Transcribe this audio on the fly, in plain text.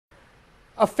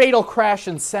A fatal crash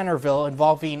in Centerville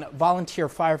involving volunteer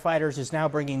firefighters is now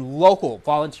bringing local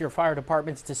volunteer fire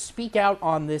departments to speak out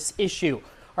on this issue.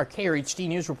 Our KRHD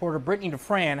News reporter Brittany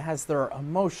DeFran has their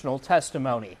emotional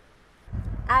testimony.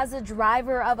 As a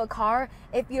driver of a car,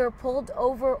 if you're pulled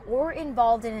over or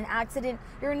involved in an accident,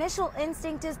 your initial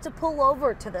instinct is to pull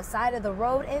over to the side of the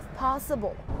road if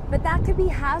possible. But that could be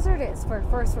hazardous for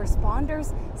first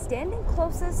responders standing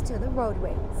closest to the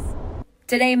roadways.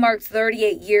 Today marks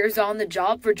 38 years on the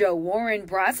job for Joe Warren,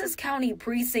 Brazos County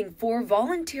Precinct 4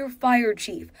 volunteer fire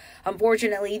chief.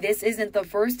 Unfortunately, this isn't the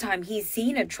first time he's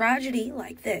seen a tragedy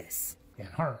like this.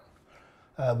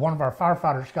 One of our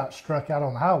firefighters got struck out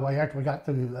on the highway after we got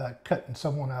through cutting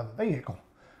someone out of the vehicle.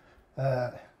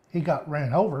 He got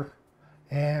ran over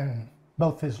and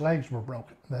both his legs were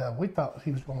broken. We thought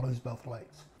he was going to lose both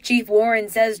legs. Chief Warren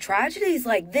says tragedies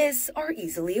like this are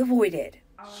easily avoided.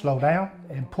 Slow down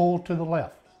and pull to the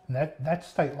left. That's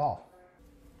state law.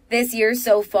 This year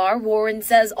so far, Warren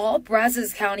says all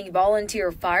Brazos County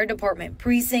volunteer fire department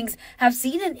precincts have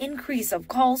seen an increase of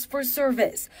calls for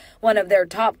service, one of their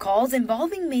top calls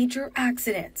involving major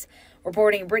accidents.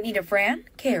 Reporting Brittany DeFran,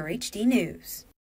 KRHD News.